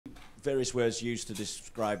various words used to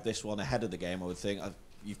describe this one ahead of the game, I would think.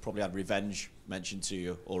 You've probably had revenge mentioned to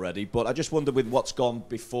you already, but I just wonder with what's gone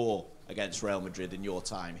before against Real Madrid in your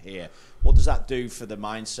time here, what does that do for the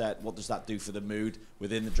mindset? What does that do for the mood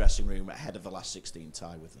within the dressing room ahead of the last 16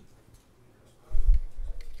 tie with them?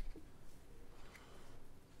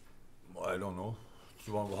 I don't know.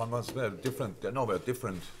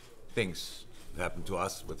 Different things happened to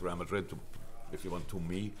us with Real Madrid. If you want to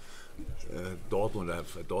me,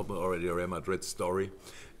 Dortmund already a Real Madrid story,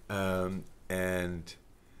 and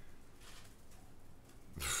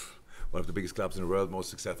one of the biggest clubs in the world, most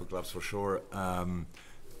successful clubs for sure.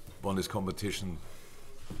 Won this competition,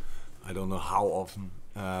 I don't know how often,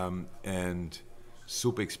 and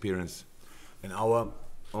super experience. And our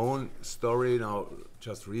own story now,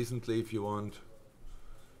 just recently, if you want.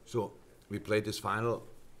 So we played this final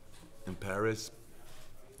in Paris,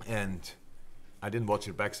 and I didn't watch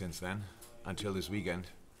it back since then until this weekend.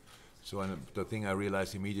 So the thing I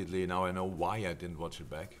realized immediately, now I know why I didn't watch it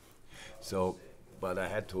back. So, but I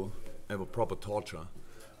had to. It was proper torture,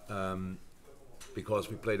 because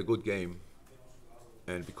we played a good game,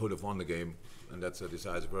 and we could have won the game, and that's a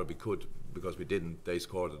decisive word. We could, because we didn't. They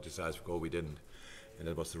scored a decisive goal, we didn't, and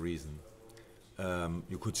that was the reason.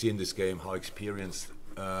 You could see in this game how experienced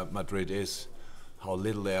Madrid is, how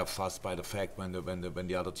little they are fussed by the fact when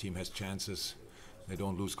the other team has chances. They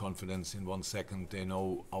don't lose confidence in 1 second. They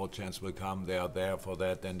know our chance will come. They are there for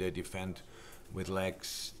that. Then they defend with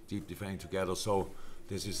legs, deep defending together. So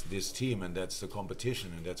this is this team, and that's the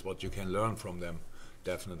competition, and that's what you can learn from them,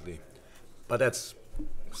 definitely. But that's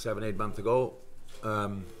 7-8 months ago.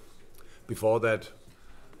 Before that,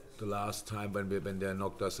 the last time when they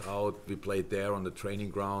knocked us out, we played there on the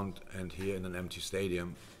training ground and here in an empty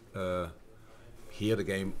stadium. Here the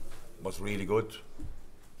game was really good.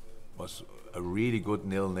 Was a really good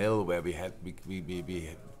 0-0 where we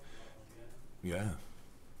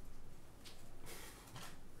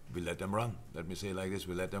let them run. Let me say it like this: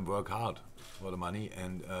 we let them work hard for the money,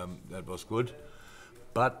 and that was good.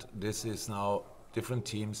 But this is now different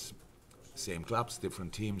teams, same clubs,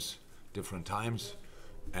 different teams, different times.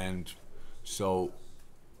 And so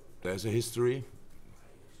there's a history.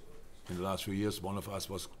 In the last few years, one of us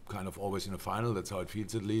was kind of always in a final. That's how it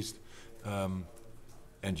feels, at least.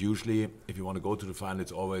 And usually, if you want to go to the final,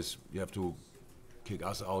 it's always you have to kick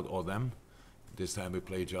us out or them. This time we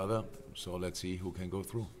play each other. So let's see who can go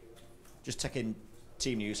through. Just taking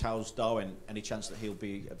team news, how's Darwin? Any chance that he'll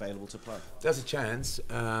be available to play? There's a chance.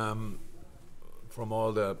 From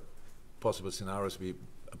all the possible scenarios,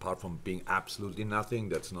 apart from being absolutely nothing,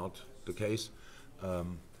 that's not the case.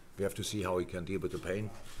 We have to see how he can deal with the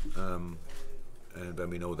pain, and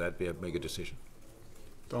when we know that, we have to make a decision.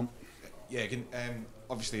 Tom? Yeah,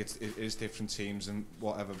 obviously it is different teams and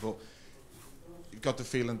whatever, but you've got the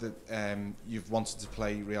feeling that you've wanted to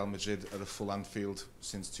play Real Madrid at a full Anfield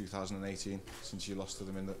since 2018, since you lost to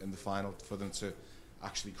them in the final, for them to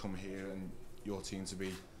actually come here and your team to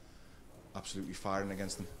be absolutely firing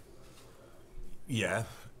against them. Yeah,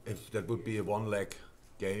 if that would be a one-leg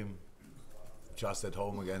game, just at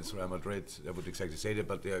home against Real Madrid, I would exactly say that.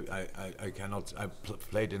 But I cannot. I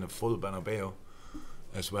played in a full Bernabeu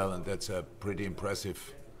as well, and that's a pretty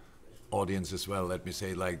impressive audience as well. Let me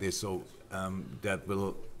say it like this. So that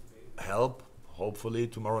will help, hopefully,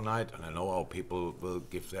 tomorrow night. And I know our people will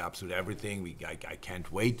give their absolute everything. I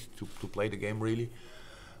can't wait to play the game, really.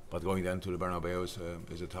 But going then to the Bernabeu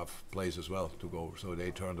is a tough place as well to go. So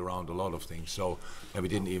they turned around a lot of things. So we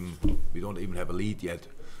don't even have a lead yet.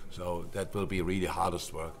 So that will be really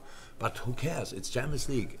hardest work. But who cares? It's Champions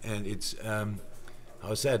League, and it's how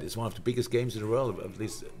I said, it's one of the biggest games in the world. At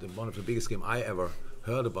least one of the biggest game I ever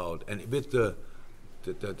heard about. And with the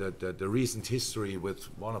recent history with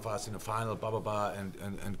one of us in the final, blah blah blah,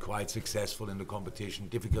 and quite successful in the competition,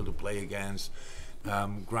 difficult to play against.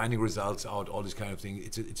 Grinding results out, all this kind of thing.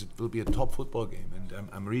 It will be a top football game, and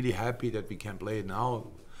I'm really happy that we can play it now.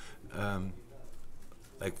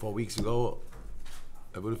 Like 4 weeks ago,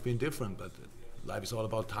 it would have been different, but life is all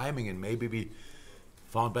about timing, and maybe we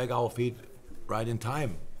found back our feet right in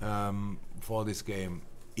time for this game.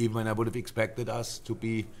 Even when I would have expected us to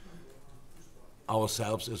be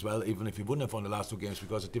ourselves as well, even if we wouldn't have won the last two games,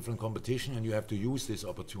 because it's a different competition and you have to use this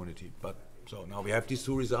opportunity. But so now we have these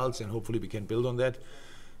two results, and hopefully we can build on that.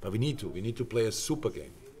 But we need to play a super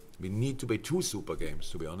game. We need to play two super games,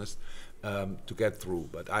 to be honest, to get through.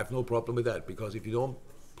 But I have no problem with that, because if you don't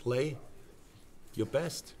play your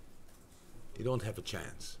best, you don't have a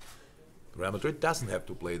chance. Real Madrid doesn't have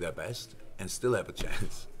to play their best and still have a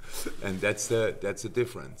chance, and that's the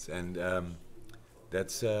difference, and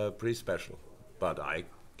that's pretty special. But I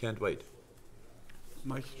can't wait.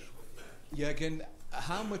 Mike? Jürgen,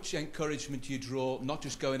 how much encouragement do you draw, not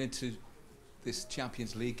just going into this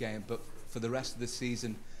Champions League game, but for the rest of the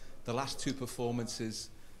season? The last two performances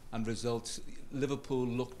and results, Liverpool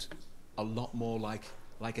looked a lot more like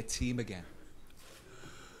a team again.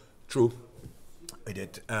 True, we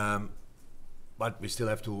did, but we still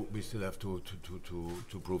have to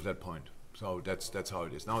prove that point. So that's how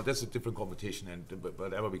it is. Now that's a different competition, and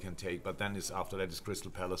whatever we can take. But then after that is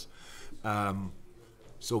Crystal Palace.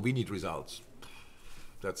 So we need results.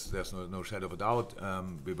 There's no shadow of a doubt.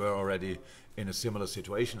 We were already in a similar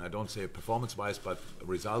situation. I don't say performance-wise, but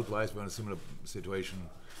result-wise, we're in a similar situation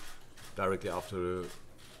directly after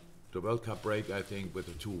the World Cup break. I think with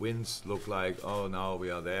the 2 wins, look like now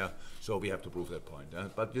we are there. So we have to prove that point.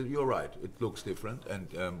 But you're right. It looks different,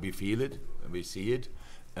 and we feel it, and we see it.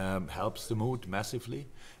 Helps the mood massively.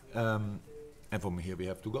 And from here we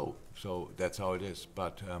have to go. So that's how it is.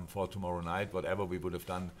 But for tomorrow night, whatever we would have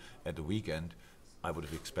done at the weekend, I would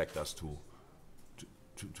have expected us to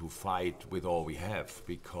fight with all we have,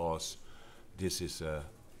 because this is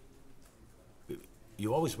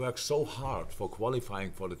you always work so hard for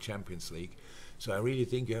qualifying for the Champions League. So I really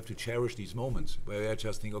think you have to cherish these moments where you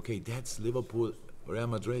just think, okay, that's Liverpool, Real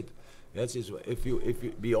Madrid. That's if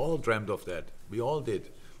we all dreamt of that. We all did.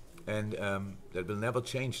 And that will never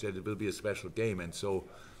change, that it will be a special game. And so,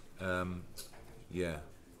 yeah,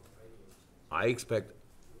 I expect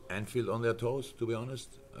Anfield on their toes, to be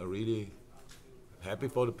honest. I'm really happy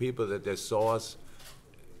for the people that they saw us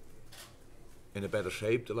in a better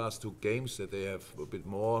shape the last 2 games, that they have a bit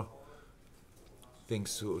more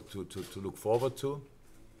things to look forward to.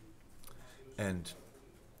 And,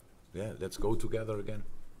 yeah, let's go together again.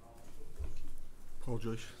 Paul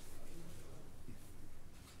Joyce.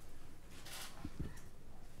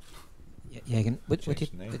 Jürgen, would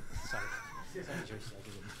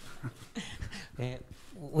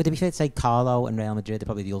it be fair to say Carlo and Real Madrid are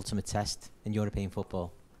probably the ultimate test in European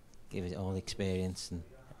football? Give it all the experience and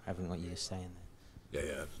everything what you're just saying there.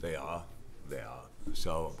 Yeah, they are.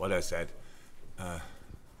 So what I said,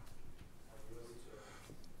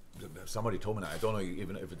 somebody told me, I don't know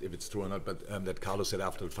even if it's true or not, but that Carlo said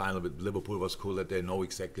after the final with Liverpool was cool, that they know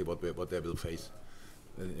exactly what they will face.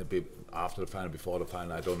 After the final, before the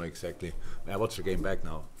final, I don't know exactly. I watched the game back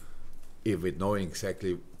now. If with knowing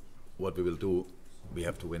exactly what we will do, we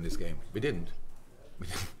have to win this game. We didn't.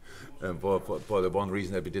 For the one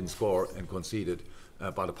reason that we didn't score and conceded.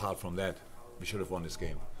 But apart from that, we should have won this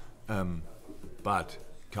game. But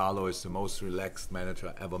Carlo is the most relaxed manager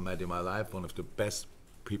I ever met in my life. One of the best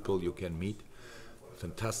people you can meet.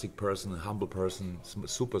 Fantastic person, humble person,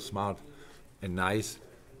 super smart and nice.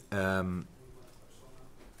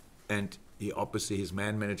 And obviously his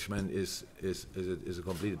man management is a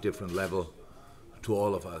completely different level to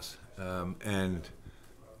all of us. And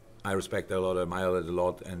I respect that a lot, I admire it a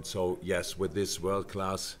lot. And so, yes, with this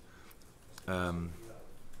world-class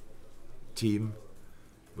team,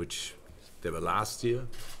 which they were last year,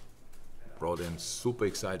 brought in super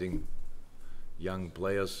exciting young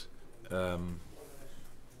players,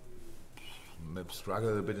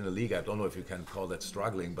 struggled a bit in the league. I don't know if you can call that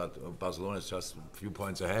struggling, but Barcelona is just a few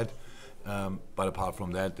points ahead. But apart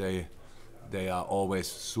from that, they are always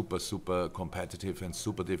super competitive and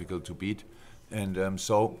super difficult to beat. And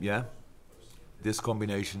so, yeah, this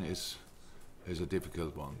combination is a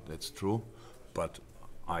difficult one. That's true, but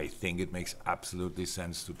I think it makes absolutely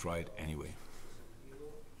sense to try it anyway.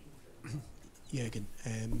 Jürgen,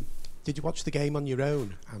 did you watch the game on your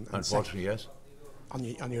own? And Unfortunately, yes. On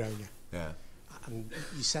your own, yeah. Yeah. And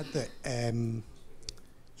you said that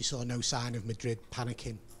you saw no sign of Madrid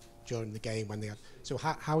panicking during the game when they had. So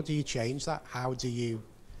how do you change that? How do you,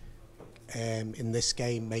 in this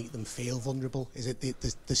game, make them feel vulnerable? Is it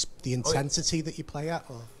the intensity that you play at?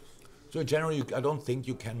 Or? So in general, I don't think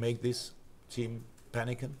you can make this team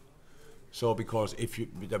panicking. So because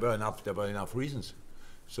there were enough reasons.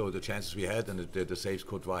 So the chances we had and the saves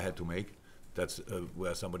Courtois had to make, that's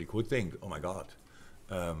where somebody could think, oh my God.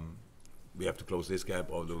 We have to close this gap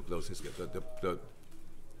or close this gap.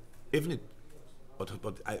 Even what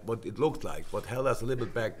it looked like, what held us a little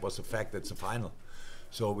bit back was the fact that it's a final.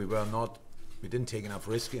 So we didn't take enough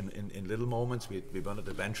risk in little moments. We were not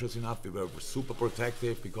adventurous enough. We were super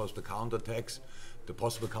protective because the counterattacks, the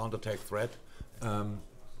possible counterattack threat,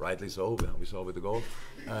 rightly so. We saw with the goal.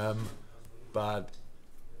 But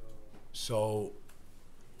so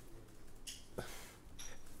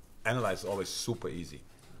analyze is always super easy.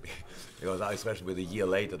 Because especially with a year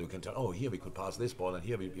later, you can tell, oh, here we could pass this ball, and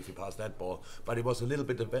here if we pass that ball. But it was a little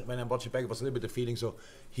bit when I watched it back, it was a little bit of feeling. So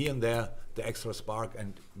here and there, the extra spark,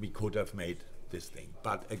 and we could have made this thing.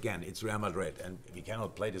 But again, it's Real Madrid, and we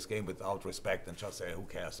cannot play this game without respect and just say, who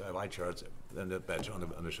cares? White shirts, then the badge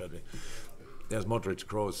on the shirt. There's Modric,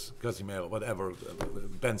 Kroos, Casemiro, whatever,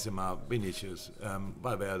 Benzema, Vinicius,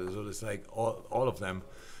 Valverde. So it's like all of them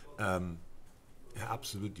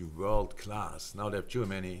absolutely world class. Now they have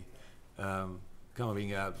Germany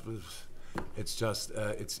coming out. It's just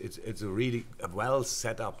it's a really well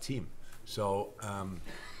set up team. So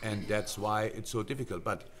and that's why it's so difficult.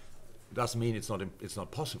 But it doesn't mean it's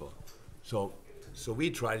not possible. So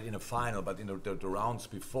we tried it in a final, but in the rounds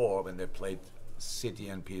before when they played City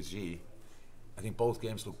and PSG. I think both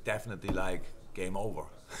games looked definitely like game over,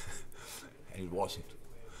 and it wasn't.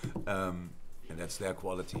 And that's their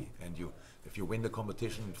quality. And if you win the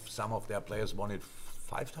competition, some of their players won it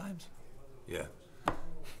 5 times. Yeah,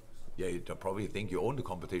 you probably think you own the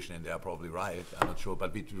competition, and they're probably right. I'm not sure,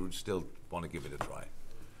 but we still want to give it a try.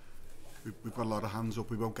 We've got a lot of hands up.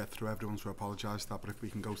 We won't get through everyone, so I apologise for that. But if we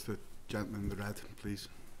can go to the gentleman in the red, please.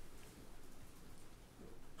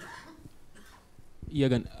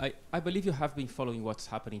 Jürgen, I believe you have been following what's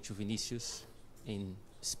happening to Vinicius in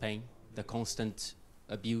Spain, the constant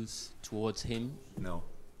abuse towards him. No.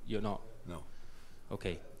 You're not? No.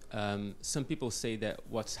 Okay. Some people say that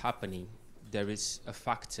what's happening, there is a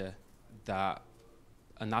factor that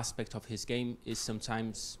an aspect of his game is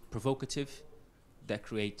sometimes provocative, that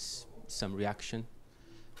creates some reaction.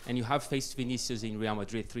 And you have faced Vinicius in Real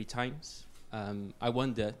Madrid 3 times. I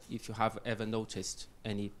wonder if you have ever noticed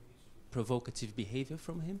any provocative behavior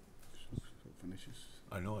from him?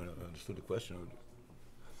 I know, I understood the question.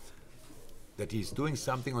 That he's doing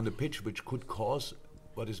something on the pitch which could cause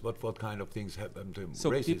what kind of things happen to him?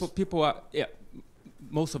 So racist. people are,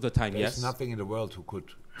 most of the time, There's yes. nothing in the world who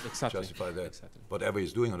could justify that. Exactly. Whatever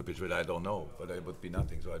he's doing on the pitch, which I don't know, but it would be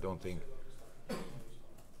nothing. So I don't think.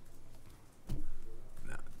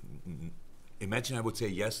 Imagine I would say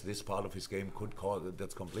yes, this part of his game could cause.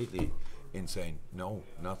 That's completely insane. No,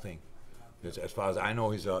 nothing. As far as I know,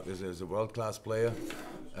 he's a world-class player.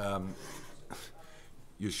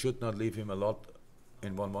 You should not leave him a lot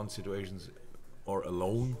in 1-1 situations or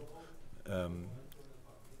alone.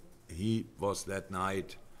 He was that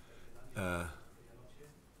night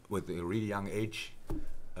with a really young age.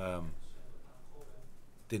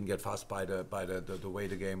 Didn't get fussed by the way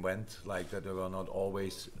the game went. Like that, they were not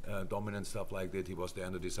always dominant stuff like that. He was there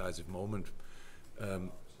in the decisive moment.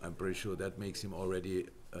 I'm pretty sure that makes him already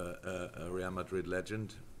a Real Madrid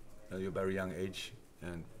legend at a very young age,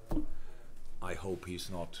 and I hope he's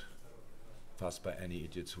not fussed by any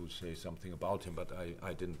idiots who say something about him. But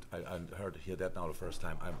I hear that now the first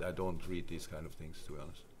time. I don't read these kind of things, to be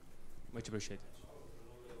honest. Much appreciated.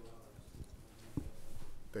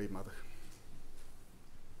 Dave Maddox.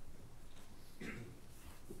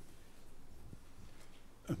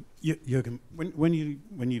 Jürgen, when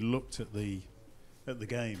you looked at the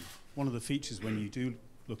game, one of the features when you do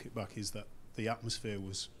look it back is that the atmosphere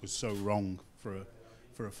was so wrong for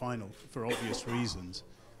a final for obvious reasons.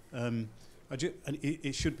 And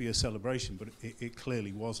it should be a celebration, but it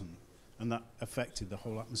clearly wasn't, and that affected the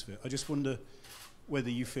whole atmosphere. I just wonder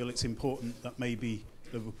whether you feel it's important that maybe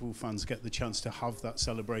Liverpool fans get the chance to have that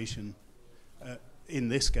celebration in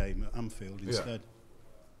this game at Anfield instead.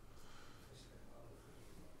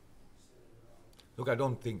 Look, I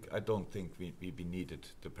don't think we needed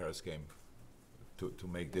the Paris game to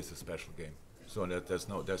make this a special game. So there's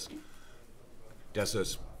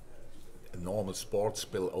a normal sports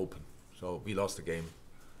spill open. So we lost the game,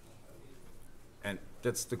 and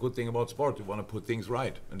that's the good thing about sport. You want to put things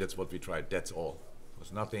right, and that's what we tried. That's all.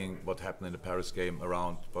 There's nothing what happened in the Paris game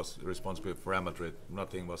around was responsible for Real Madrid.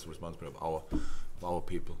 Nothing was responsible of our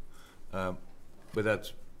people. But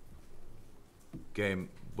that game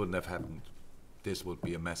wouldn't have happened. This would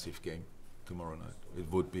be a massive game tomorrow night.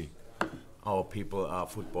 It would be. Our people are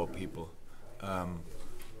football people,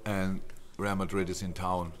 and Real Madrid is in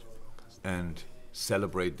town, and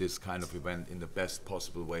celebrate this kind of event in the best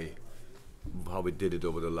possible way, how we did it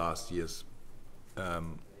over the last years.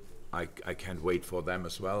 I can't wait for them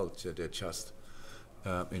as well. They just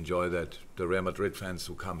enjoy that. The Real Madrid fans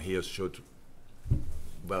who come here should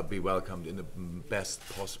be welcomed in the best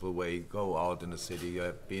possible way. Go out in the city,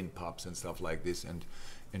 be in pubs and stuff like this, and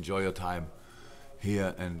enjoy your time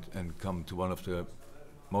here, and come to one of the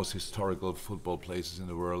most historical football places in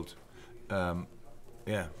the world. And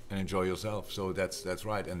enjoy yourself. So that's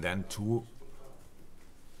right. And then 2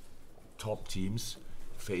 top teams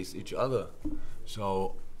face each other.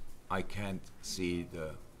 So I can't see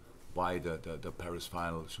why the Paris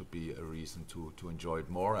final should be a reason to enjoy it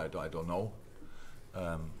more. I don't know.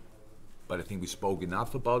 But I think we spoke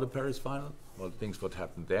enough about the Paris final. things what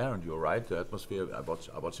happened there, and you're right, the atmosphere, I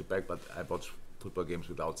watch it back, but I watch football games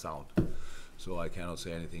without sound. So I cannot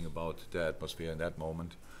say anything about the atmosphere in that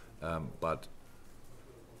moment. But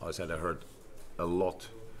I said I heard a lot,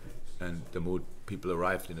 and the mood people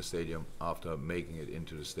arrived in the stadium after making it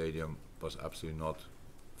into the stadium was absolutely not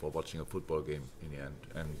for watching a football game in the end.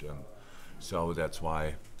 And so that's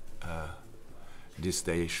why this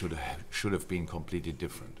day should have been completely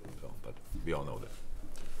different. So, but we all know that.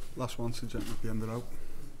 Last one, so gentleman at the end of the row.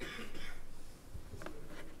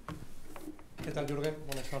 ¿Qué tal, Jürgen?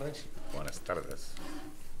 Buenas tardes. Buenas tardes.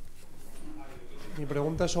 Mi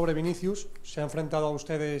pregunta es sobre Vinicius. Se ha enfrentado a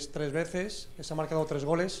ustedes 3 veces, les ha marcado 3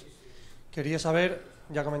 goles. Quería saber,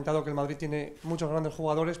 ya ha comentado que el Madrid tiene muchos grandes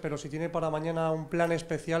jugadores, pero si tiene para mañana un plan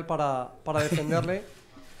especial para defenderle,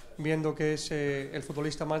 viendo que es el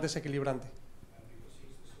futbolista más desequilibrante.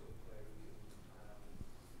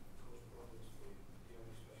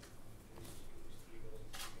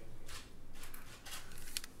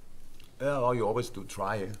 Well, you always do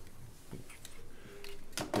try.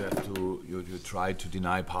 You have to you try to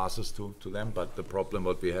deny passes to them, but the problem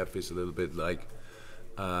what we have is a little bit like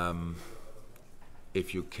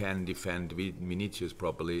if you can defend Vinicius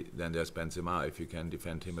properly, then there's Benzema. If you can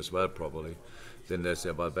defend him as well properly, then there's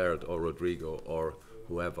Valverde or Rodrigo or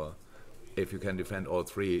whoever. If you can defend all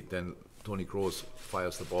 3, then Toni Kroos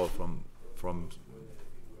fires the ball from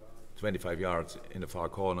 25 yards in the far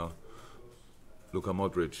corner. Luka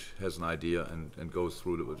Modric has an idea and goes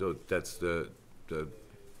through so that's the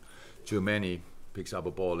Germany picks up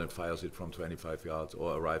a ball and fires it from 25 yards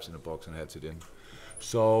or arrives in the box and heads it in.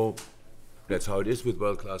 So that's how it is with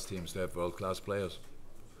world-class teams. They have world-class players,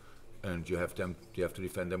 and you have to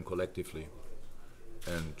defend them collectively,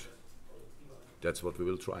 and that's what we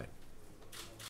will try.